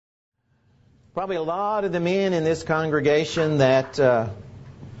Probably a lot of the men in this congregation that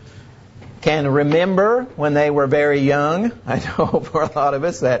can remember when they were very young. I know for a lot of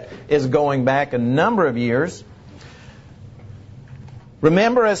us that is going back a number of years.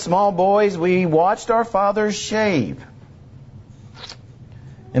 Remember, as small boys, we watched our fathers shave.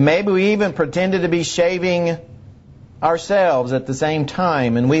 And maybe we even pretended to be shaving ourselves at the same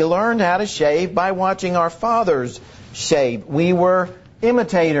time. And we learned how to shave by watching our fathers shave. We were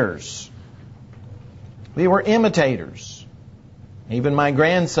imitators. We were imitators. Even my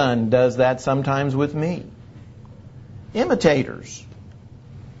grandson does that sometimes with me. Imitators.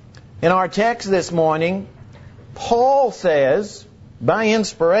 In our text this morning, Paul says, by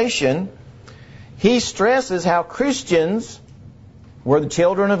inspiration, he stresses how Christians, we're the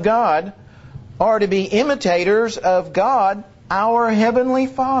children of God, are to be imitators of God, our Heavenly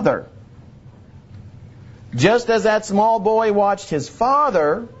Father. Just as that small boy watched his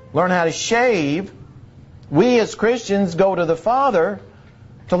father learn how to shave, we as Christians go to the Father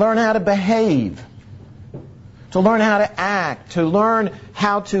to learn how to behave, to learn how to act, to learn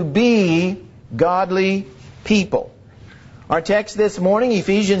how to be godly people. Our text this morning,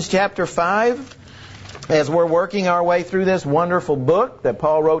 Ephesians chapter 5, as we're working our way through this wonderful book that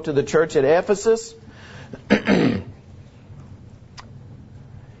Paul wrote to the church at Ephesus,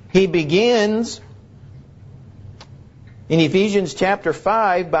 he begins in Ephesians chapter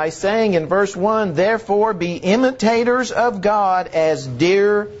 5 by saying in verse 1, "Therefore be imitators of God as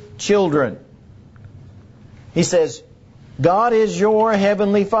dear children." He says, God is your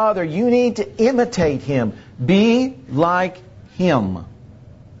Heavenly Father. You need to imitate Him. Be like Him.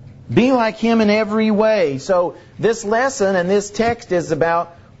 Be like Him in every way. So this lesson and this text is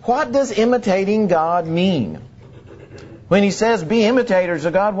about what does imitating God mean? When he says be imitators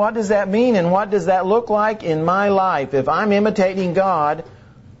of God, what does that mean and what does that look like in my life? If I'm imitating God,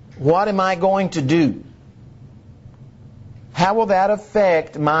 what am I going to do? How will that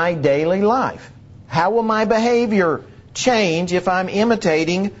affect my daily life? How will my behavior change if I'm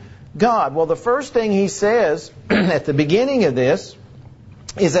imitating God? Well, the first thing he says at the beginning of this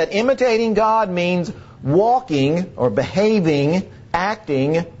is that imitating God means walking or behaving,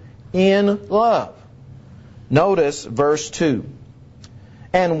 acting in love. Notice verse 2.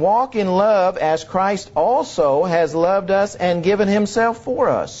 And walk in love as Christ also has loved us and given Himself for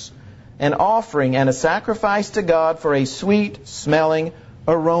us, an offering and a sacrifice to God for a sweet-smelling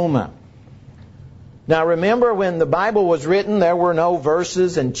aroma. Now remember, when the Bible was written, there were no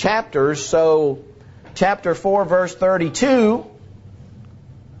verses and chapters, so chapter 4, verse 32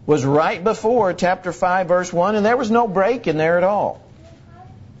 was right before chapter 5, verse 1, and there was no break in there at all.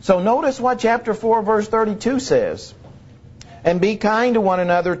 So notice what chapter 4, verse 32 says. And be kind to one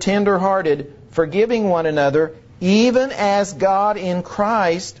another, tender-hearted, forgiving one another, even as God in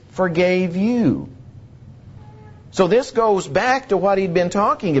Christ forgave you. So this goes back to what he'd been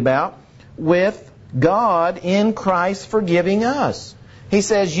talking about with God in Christ forgiving us. He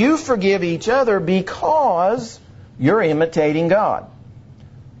says you forgive each other because you're imitating God.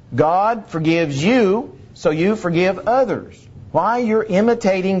 God forgives you, so you forgive others. Why? You're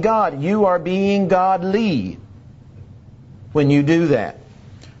imitating God. You are being godly when you do that.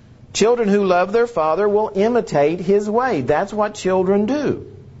 Children who love their father will imitate his way. That's what children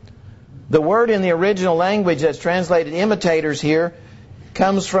do. The word in the original language that's translated imitators here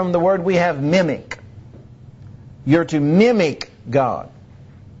comes from the word we have, mimic. You're to mimic God.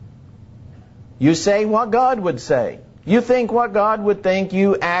 You say what God would say. You think what God would think.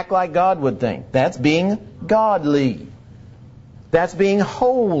 You act like God would think. That's being godly. That's being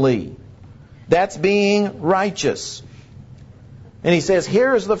holy. That's being righteous. And he says,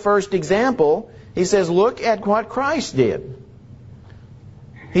 here's the first example. He says, look at what Christ did.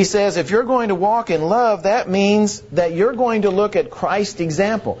 He says, if you're going to walk in love, that means that you're going to look at Christ's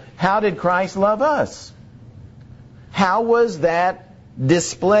example. How did Christ love us? How was that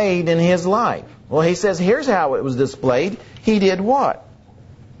displayed in His life? Well, he says, here's how it was displayed. He did what?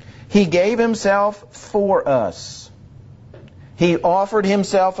 He gave Himself for us. He offered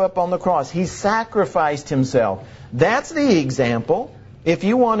Himself up on the cross. He sacrificed Himself. That's the example. If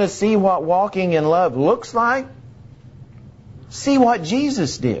you want to see what walking in love looks like, see what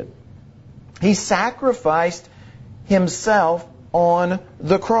Jesus did. He sacrificed Himself on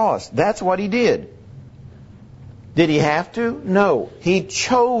the cross. That's what He did. Did He have to? No. He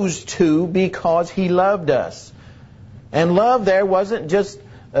chose to because He loved us. And love there wasn't just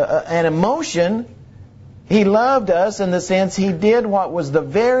an emotion. He loved us in the sense He did what was the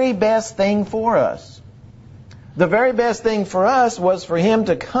very best thing for us. The very best thing for us was for Him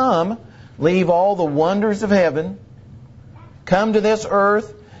to come, leave all the wonders of heaven, come to this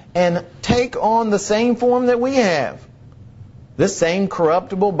earth, and take on the same form that we have. This same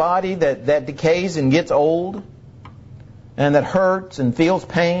corruptible body that decays and gets old and that hurts and feels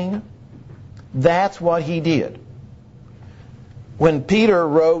pain. That's what He did. When Peter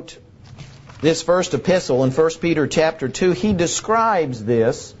wrote this first epistle in 1 Peter chapter 2, he describes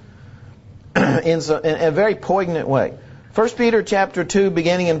this in a very poignant way. 1 Peter chapter 2,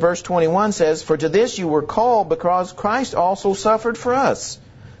 beginning in verse 21 says, "For to this you were called, because Christ also suffered for us,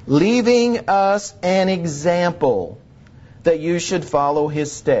 leaving us an example that you should follow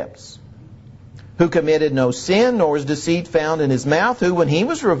His steps. Who committed no sin, nor was deceit found in His mouth, who, when He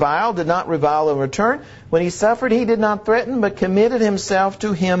was reviled, did not revile in return. When He suffered, He did not threaten, but committed Himself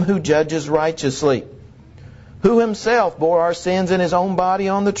to Him who judges righteously, who Himself bore our sins in His own body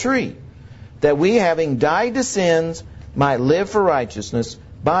on the tree, that we, having died to sins, might live for righteousness,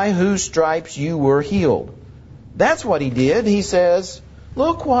 by whose stripes you were healed." That's what He did. He says,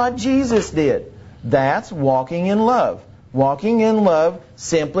 look what Jesus did. That's walking in love. Walking in love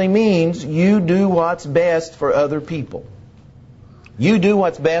simply means you do what's best for other people. You do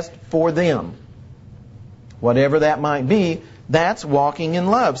what's best for them. Whatever that might be, that's walking in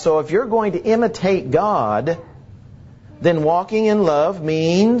love. So if you're going to imitate God, then walking in love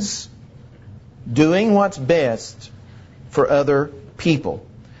means doing what's best for other people.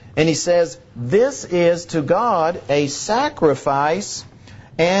 And he says, this is to God a sacrifice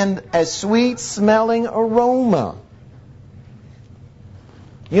and a sweet-smelling aroma.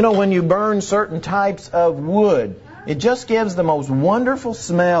 You know, when you burn certain types of wood, it just gives the most wonderful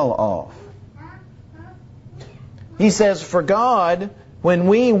smell off. He says, for God, when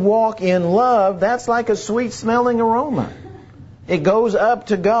we walk in love, that's like a sweet-smelling aroma. It goes up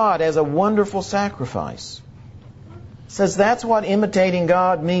to God as a wonderful sacrifice. He says that's what imitating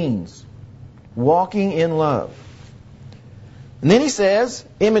God means. Walking in love. And then he says,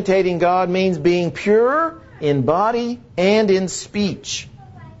 imitating God means being pure in body and in speech.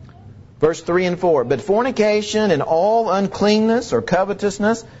 Verse 3 and 4, "But fornication and all uncleanness or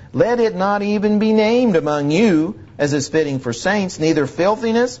covetousness, let it not even be named among you, as is fitting for saints, neither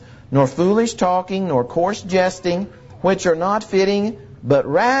filthiness, nor foolish talking, nor coarse jesting, which are not fitting, but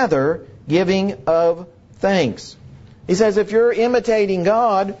rather giving of thanks." He says if you're imitating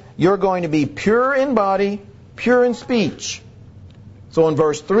God, you're going to be pure in body, pure in speech. So in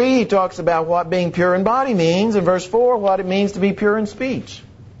verse 3, he talks about what being pure in body means. In verse 4, what it means to be pure in speech.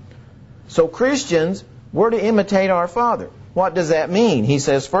 So Christians, we're to imitate our Father. What does that mean? He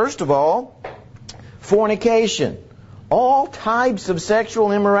says, first of all, fornication. All types of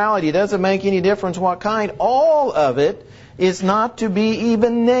sexual immorality. It doesn't make any difference what kind. All of it is not to be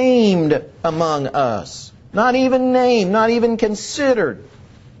even named among us. Not even named, not even considered.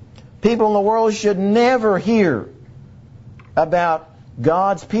 People in the world should never hear about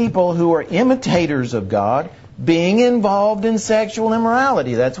God's people who are imitators of God being involved in sexual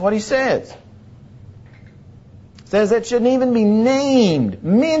immorality. That's what he says. He says that shouldn't even be named,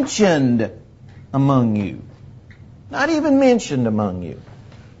 mentioned among you. Not even mentioned among you.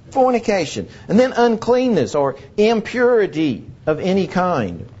 Fornication. And then uncleanness or impurity of any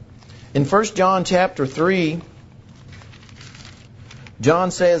kind. In 1 John chapter 3,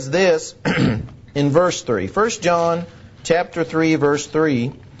 John says this in verse 3. 1 John chapter 3, verse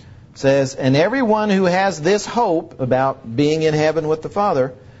 3 says, "And everyone who has this hope about being in heaven with the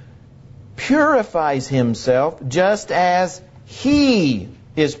Father purifies himself just as He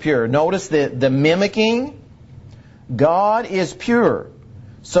is pure." Notice the mimicking. God is pure.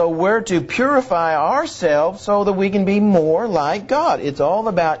 So we're to purify ourselves so that we can be more like God. It's all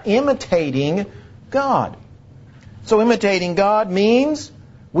about imitating God. So imitating God means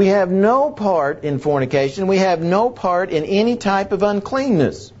we have no part in fornication. We have no part in any type of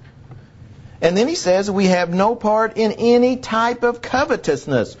uncleanness. And then he says we have no part in any type of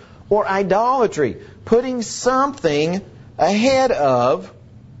covetousness or idolatry, putting something ahead of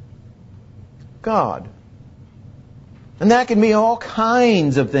God. And that can be all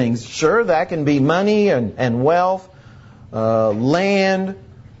kinds of things. Sure, that can be money and wealth, land,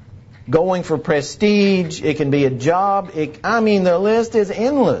 going for prestige. It can be a job. The list is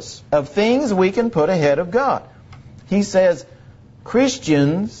endless of things we can put ahead of God. He says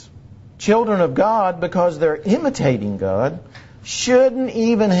Christians, children of God, because they're imitating God, shouldn't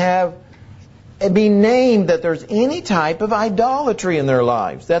even be named that there's any type of idolatry in their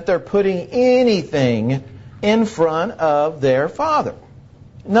lives, that they're putting anything in front of their Father.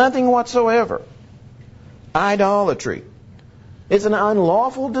 Nothing whatsoever. Idolatry. It's an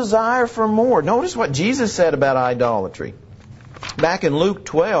unlawful desire for more. Notice what Jesus said about idolatry. Back in Luke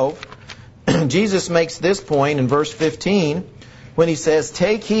 12, Jesus makes this point in verse 15. when he says,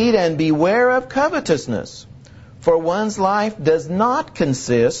 "Take heed and beware of covetousness, for one's life does not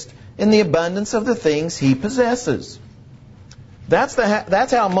consist in the abundance of the things he possesses." That's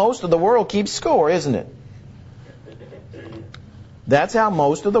how most of the world keeps score, isn't it? That's how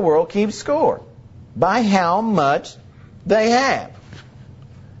most of the world keeps score, by how much they have.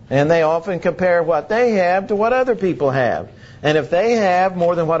 And they often compare what they have to what other people have. And if they have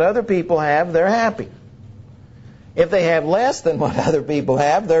more than what other people have, they're happy. If they have less than what other people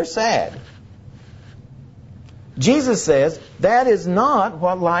have, they're sad. Jesus says that is not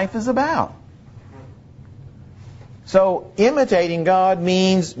what life is about. So imitating God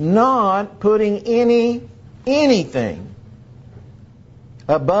means not putting anything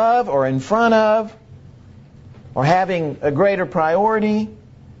above or in front of or having a greater priority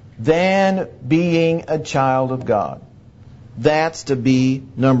than being a child of God. That's to be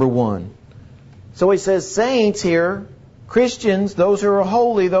number one. So he says saints here, Christians, those who are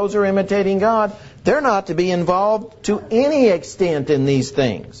holy, those who are imitating God, they're not to be involved to any extent in these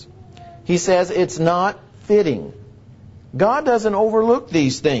things. He says it's not fitting. God doesn't overlook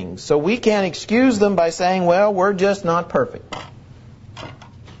these things, so we can't excuse them by saying, well, we're just not perfect.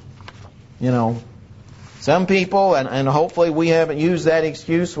 You know, some people, and hopefully we haven't used that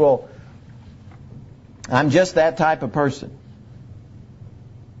excuse, well, I'm just that type of person.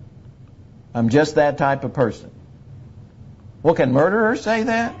 I'm just that type of person. Well, can murderers say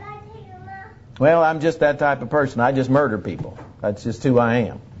that? Well, I'm just that type of person. I just murder people. That's just who I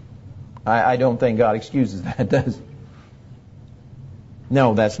am. I don't think God excuses that, does he?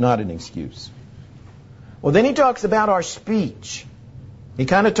 No, that's not an excuse. Well, then he talks about our speech. He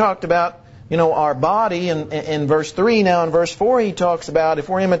kind of talked about, our body in verse 3. Now in verse 4 he talks about if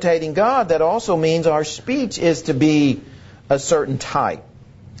we're imitating God, that also means our speech is to be a certain type.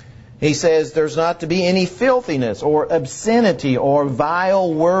 He says there's not to be any filthiness or obscenity or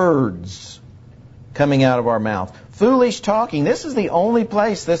vile words coming out of our mouth. Foolish talking. This is the only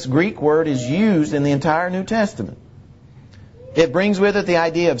place this Greek word is used in the entire New Testament. It brings with it the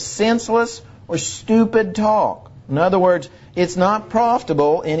idea of senseless or stupid talk. In other words, it's not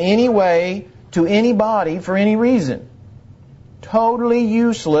profitable in any way to anybody for any reason. Totally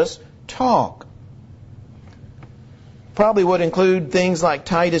useless talk. Probably would include things like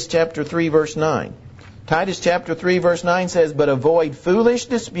Titus chapter 3 verse 9. Titus chapter 3 verse 9 says, "But avoid foolish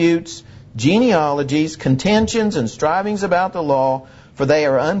disputes, genealogies, contentions, and strivings about the law, for they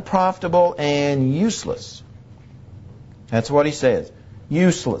are unprofitable and useless." That's what he says.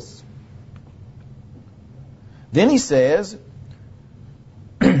 Useless. Then he says,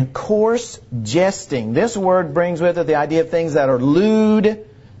 coarse jesting. This word brings with it the idea of things that are lewd,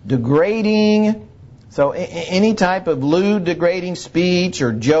 degrading. So any type of lewd, degrading speech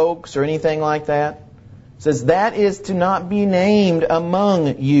or jokes or anything like that. It says that is to not be named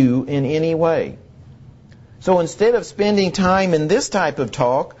among you in any way. So instead of spending time in this type of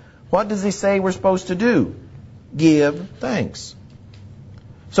talk, what does he say we're supposed to do? Give thanks.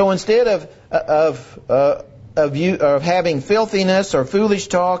 So instead of having filthiness or foolish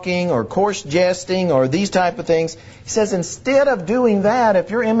talking or coarse jesting or these type of things, he says instead of doing that, if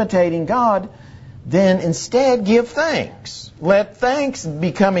you're imitating God, then instead give thanks. Let thanks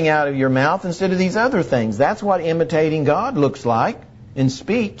be coming out of your mouth instead of these other things. That's what imitating God looks like in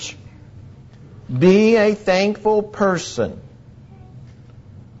speech. Be a thankful person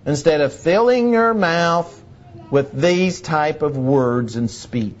instead of filling your mouth with these type of words and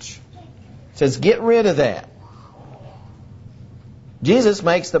speech. It says get rid of that. Jesus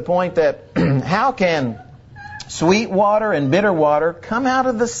makes the point that how can sweet water and bitter water come out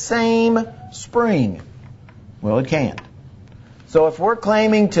of the same spring? Well, it can't. So if we're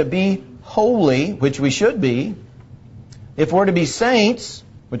claiming to be holy, which we should be, if we're to be saints,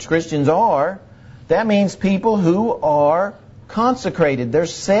 which Christians are, that means people who are consecrated. They're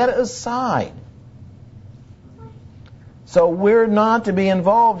set aside. So we're not to be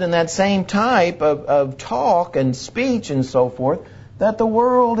involved in that same type of talk and speech and so forth that the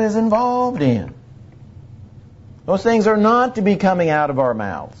world is involved in. Those things are not to be coming out of our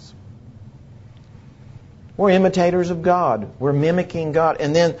mouths. We're imitators of God. We're mimicking God.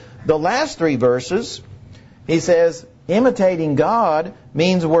 And then the last 3 verses, he says, imitating God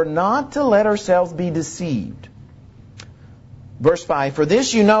means we're not to let ourselves be deceived. Verse 5, "For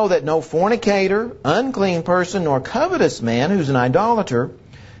this you know that no fornicator, unclean person, nor covetous man who's an idolater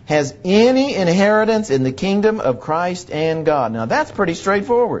has any inheritance in the kingdom of Christ and God." Now that's pretty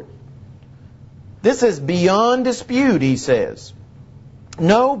straightforward. This is beyond dispute, he says.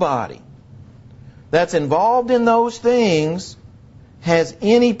 Nobody that's involved in those things has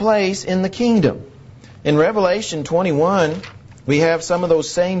any place in the kingdom. In Revelation 21, we have some of those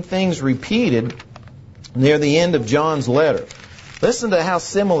same things repeated near the end of John's letter. Listen to how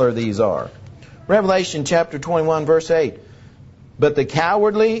similar these are. Revelation chapter 21, verse 8. But the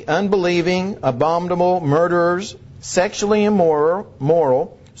cowardly, unbelieving, abominable, murderers, sexually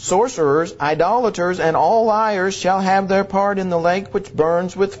immoral, sorcerers, idolaters, and all liars shall have their part in the lake which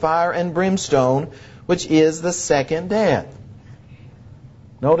burns with fire and brimstone, which is the second death.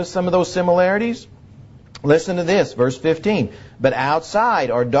 Notice some of those similarities? Listen to this, verse 15. But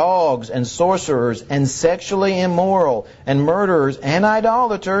outside are dogs and sorcerers and sexually immoral and murderers and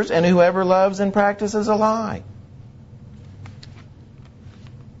idolaters and whoever loves and practices a lie.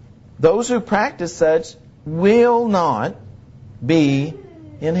 Those who practice such will not be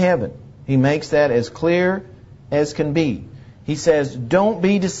in heaven. He makes that as clear as can be. He says, don't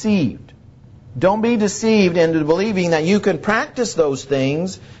be deceived. Don't be deceived into believing that you can practice those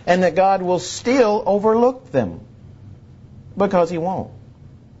things and that God will still overlook them. Because He won't.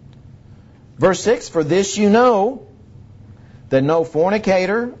 Verse 6, for this you know, that no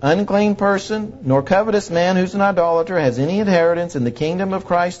fornicator, unclean person, nor covetous man who's an idolater has any inheritance in the kingdom of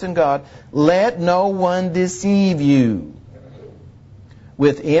Christ and God. Let no one deceive you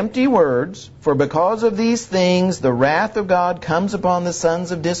with empty words, for because of these things the wrath of God comes upon the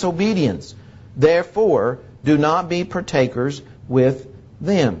sons of disobedience. Therefore, do not be partakers with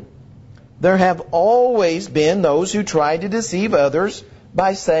them. There have always been those who try to deceive others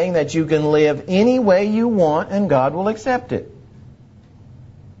by saying that you can live any way you want and God will accept it.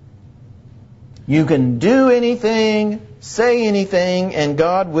 You can do anything, say anything, and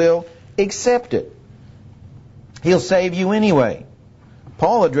God will accept it. He'll save you anyway.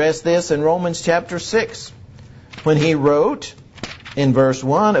 Paul addressed this in Romans chapter 6 when he wrote in verse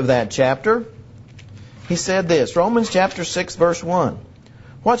 1 of that chapter. He said this, Romans chapter 6 verse 1.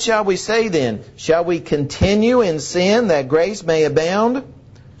 What shall we say then? Shall we continue in sin that grace may abound?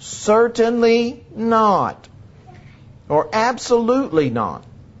 Certainly not. Or absolutely not.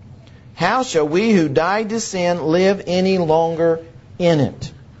 How shall we who died to sin live any longer in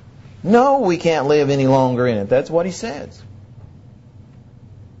it? No, we can't live any longer in it. That's what he says.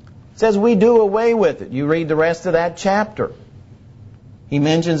 It says we do away with it. You read the rest of that chapter. He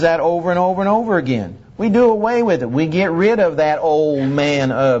mentions that over and over and over again. We do away with it. We get rid of that old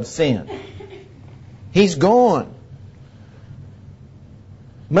man of sin. He's gone.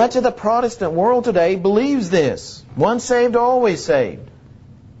 Much of the Protestant world today believes this. Once saved, always saved.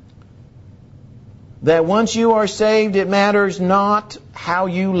 That once you are saved, it matters not how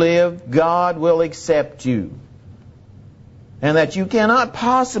you live. God will accept you. And that you cannot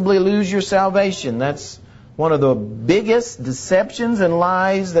possibly lose your salvation. That's one of the biggest deceptions and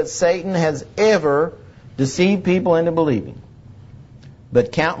lies that Satan has ever deceived people into believing.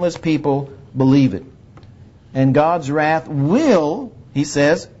 But countless people believe it. And God's wrath will, he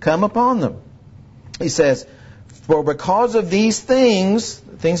says, come upon them. He says, for because of these things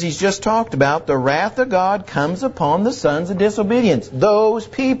he's just talked about, the wrath of God comes upon the sons of disobedience. Those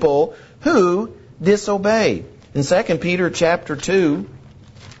people who disobey. In 2 Peter chapter 2,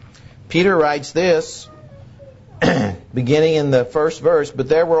 Peter writes this, beginning in the first verse, but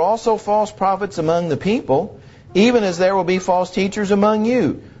there were also false prophets among the people, even as there will be false teachers among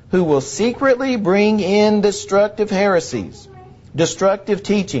you, who will secretly bring in destructive heresies, destructive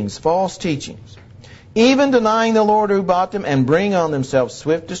teachings, false teachings, even denying the Lord who bought them, and bring on themselves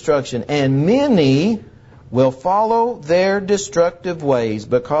swift destruction. And many will follow their destructive ways,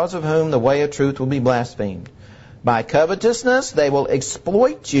 because of whom the way of truth will be blasphemed. By covetousness they will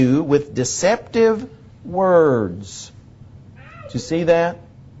exploit you with deceptive words. Did you see that?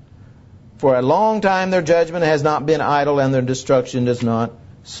 For a long time their judgment has not been idle, and their destruction does not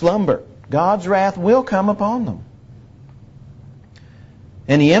slumber. God's wrath will come upon them.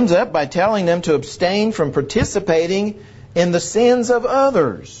 And he ends up by telling them to abstain from participating in the sins of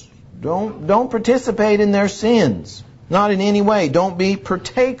others. Don't participate in their sins. Not in any way. Don't be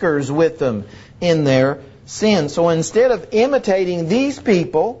partakers with them in their sins. So instead of imitating these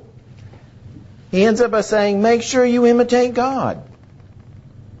people, he ends up by saying, make sure you imitate God.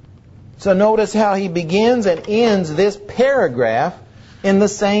 So notice how he begins and ends this paragraph in the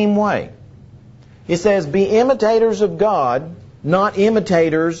same way. He says, be imitators of God, not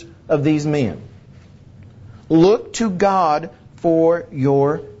imitators of these men. Look to God for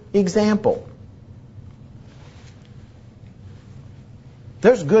your example.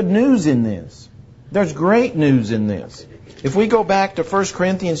 There's good news in this. There's great news in this. If we go back to 1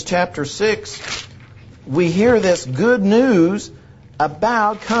 Corinthians chapter 6, we hear this good news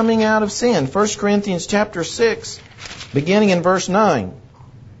about coming out of sin. 1 Corinthians chapter 6, beginning in verse 9.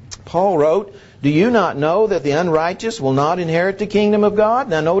 Paul wrote, Do you not know that the unrighteous will not inherit the kingdom of God?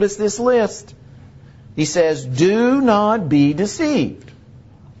 Now notice this list. He says, do not be deceived.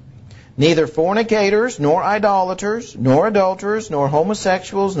 Neither fornicators, nor idolaters, nor adulterers, nor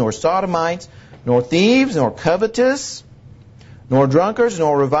homosexuals, nor sodomites, nor thieves, nor covetous, nor drunkards,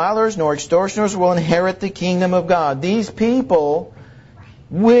 nor revilers, nor extortioners will inherit the kingdom of God. These people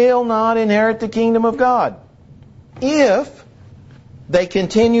will not inherit the kingdom of God if they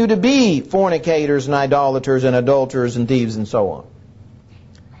continue to be fornicators and idolaters and adulterers and thieves and so on.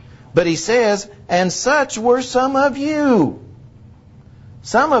 But he says, and such were some of you.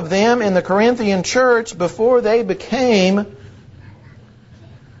 Some of them in the Corinthian church, before they became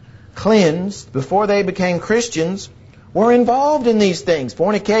cleansed, before they became Christians, were involved in these things.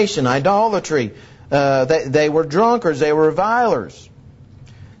 Fornication, idolatry. They were drunkards. They were revilers.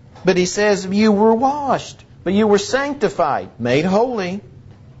 But he says, you were washed. But you were sanctified, made holy.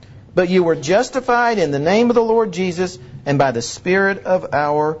 But you were justified in the name of the Lord Jesus and by the Spirit of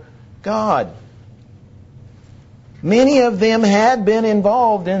our God. Many of them had been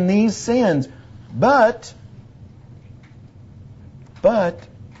involved in these sins. But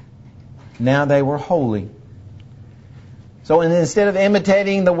now they were holy. So instead of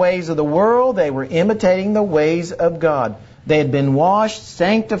imitating the ways of the world, they were imitating the ways of God. They had been washed,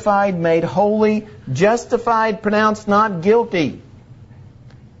 sanctified, made holy, justified, pronounced not guilty.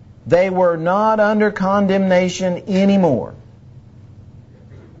 They were not under condemnation anymore.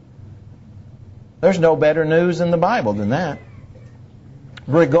 There's no better news in the Bible than that.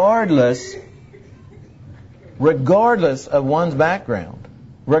 Regardless of one's background,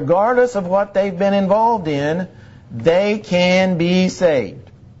 regardless of what they've been involved in, they can be saved.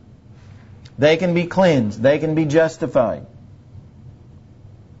 They can be cleansed. They can be justified.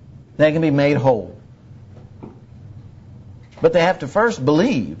 They can be made whole. But they have to first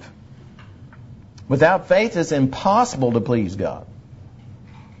believe. Without faith, it's impossible to please God.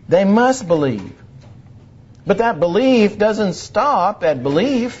 They must believe. But that belief doesn't stop at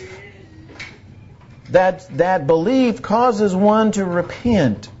belief. That belief causes one to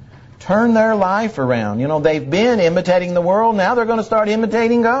repent, turn their life around. You know, they've been imitating the world, now they're going to start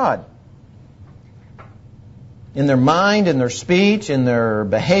imitating God. In their mind, in their speech, in their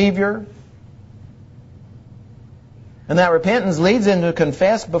behavior. And that repentance leads them to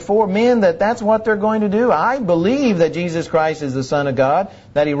confess before men that that's what they're going to do. I believe that Jesus Christ is the Son of God,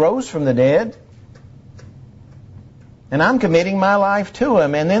 that He rose from the dead. And I'm committing my life to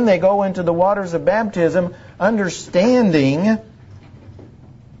Him. And then they go into the waters of baptism understanding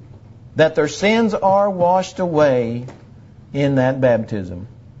that their sins are washed away in that baptism.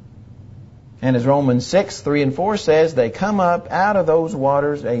 And as Romans 6, 3 and 4 says, they come up out of those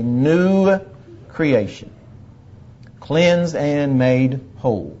waters a new creation, cleansed and made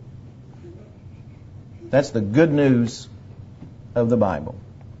whole. That's the good news of the Bible.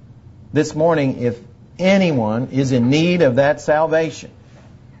 This morning, if anyone is in need of that salvation,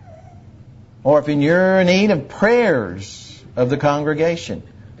 or if you're in need of prayers of the congregation,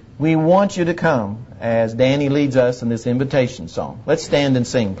 we want you to come as Danny leads us in this invitation song. Let's stand and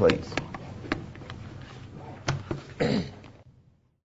sing, please.